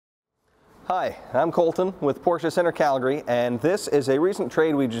Hi, I'm Colton with Porsche Center Calgary, and this is a recent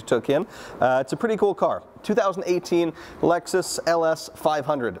trade we just took in. It's a pretty cool car. 2018 Lexus LS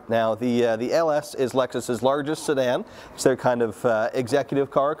 500. Now the LS is Lexus's largest sedan. It's their kind of executive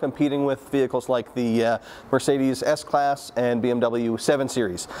car, competing with vehicles like the Mercedes S-Class and BMW 7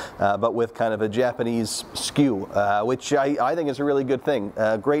 Series, but with kind of a Japanese skew, which I think is a really good thing.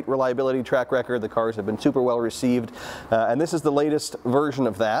 Great reliability track record. The cars have been super well received, and this is the latest version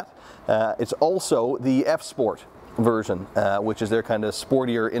of that. It's also the F Sport version, which is their kind of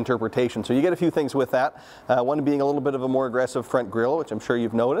sportier interpretation. So you get a few things with that. One being a little bit of a more aggressive front grille, which I'm sure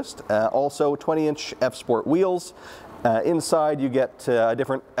you've noticed. Also 20-inch F Sport wheels. Inside you get a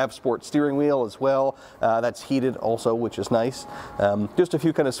different F Sport steering wheel as well. That's heated also, which is nice. Just a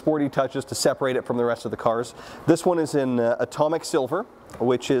few kind of sporty touches to separate it from the rest of the cars. This one is in atomic silver,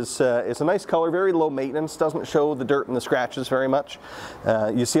 which is a nice color, very low maintenance, doesn't show the dirt and the scratches very much.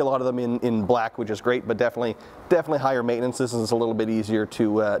 You see a lot of them in black, which is great, but definitely higher maintenance. This is a little bit easier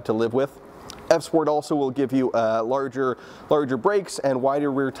to live with. F Sport also will give you larger brakes and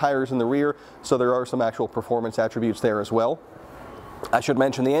wider rear tires in the rear, so there are some actual performance attributes there as well. I should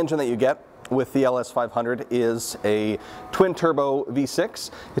mention the engine that you get with the LS 500 is a twin-turbo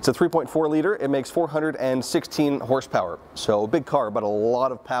V6. It's a 3.4 liter. It makes 416 horsepower. So big car, but a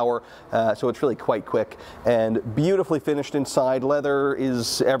lot of power. So it's really quite quick and beautifully finished inside. Leather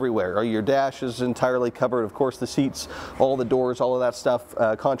is everywhere. Your dash is entirely covered. Of course, the seats, all the doors, all of that stuff.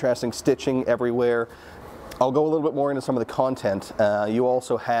 Contrasting stitching everywhere. I'll go a little bit more into some of the content. You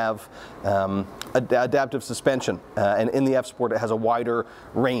also have adaptive suspension, and in the F Sport it has a wider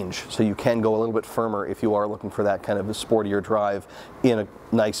range, so you can go a little bit firmer if you are looking for that kind of a sportier drive in a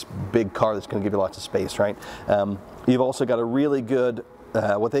nice big car that's going to give you lots of space, right? You've also got a really good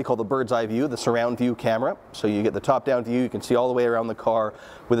what they call the bird's eye view, the surround view camera. So you get the top-down view, you can see all the way around the car.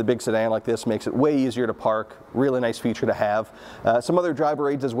 With a big sedan like this, makes it way easier to park. Really nice feature to have. Some other driver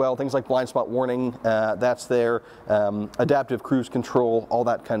aids as well, things like blind spot warning, that's there. Adaptive cruise control, all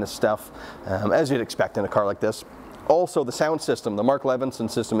that kind of stuff, as you'd expect in a car like this. Also, the sound system, the Mark Levinson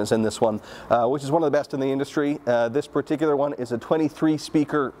system is in this one, which is one of the best in the industry. This particular one is a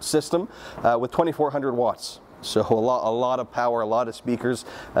 23-speaker system with 2,400 watts. So a lot of power, a lot of speakers,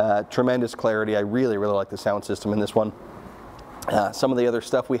 tremendous clarity. I really like the sound system in this one. Some of the other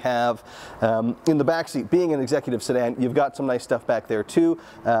stuff we have in the back seat, being an executive sedan, you've got some nice stuff back there too.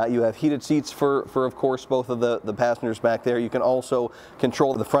 You have heated seats for of course both of the passengers back there. You can also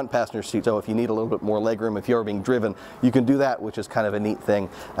control the front passenger seat, so if you need a little bit more legroom, if you're being driven, you can do that, which is kind of a neat thing.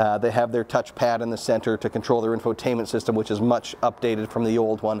 They have their touch pad in the center to control their infotainment system, which is much updated from the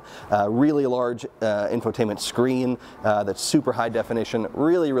old one. Really large infotainment screen that's super high definition.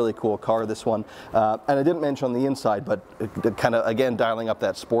 Really cool car, this one. And I didn't mention on the inside, but kind of again dialing up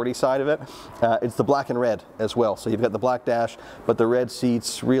that sporty side of it, it's the black and red as well. So you've got the black dash, but the red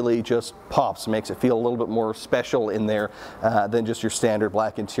seats really just pops, makes it feel a little bit more special in there than just your standard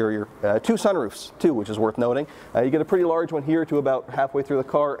black interior. 2 sunroofs too, which is worth noting. You get a pretty large one here to about halfway through the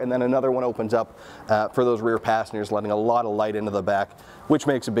car, and then another one opens up for those rear passengers, letting a lot of light into the back, which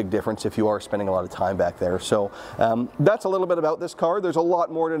makes a big difference if you are spending a lot of time back there. So that's a little bit about this car. There's a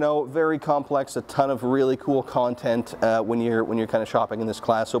lot more to know, very complex, a ton of really cool content when you're kind of shopping in this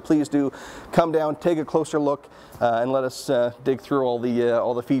class. So please do come down, take a closer look, and let us dig through all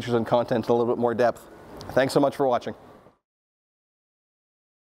the features and content in a little bit more depth. Thanks so much for watching.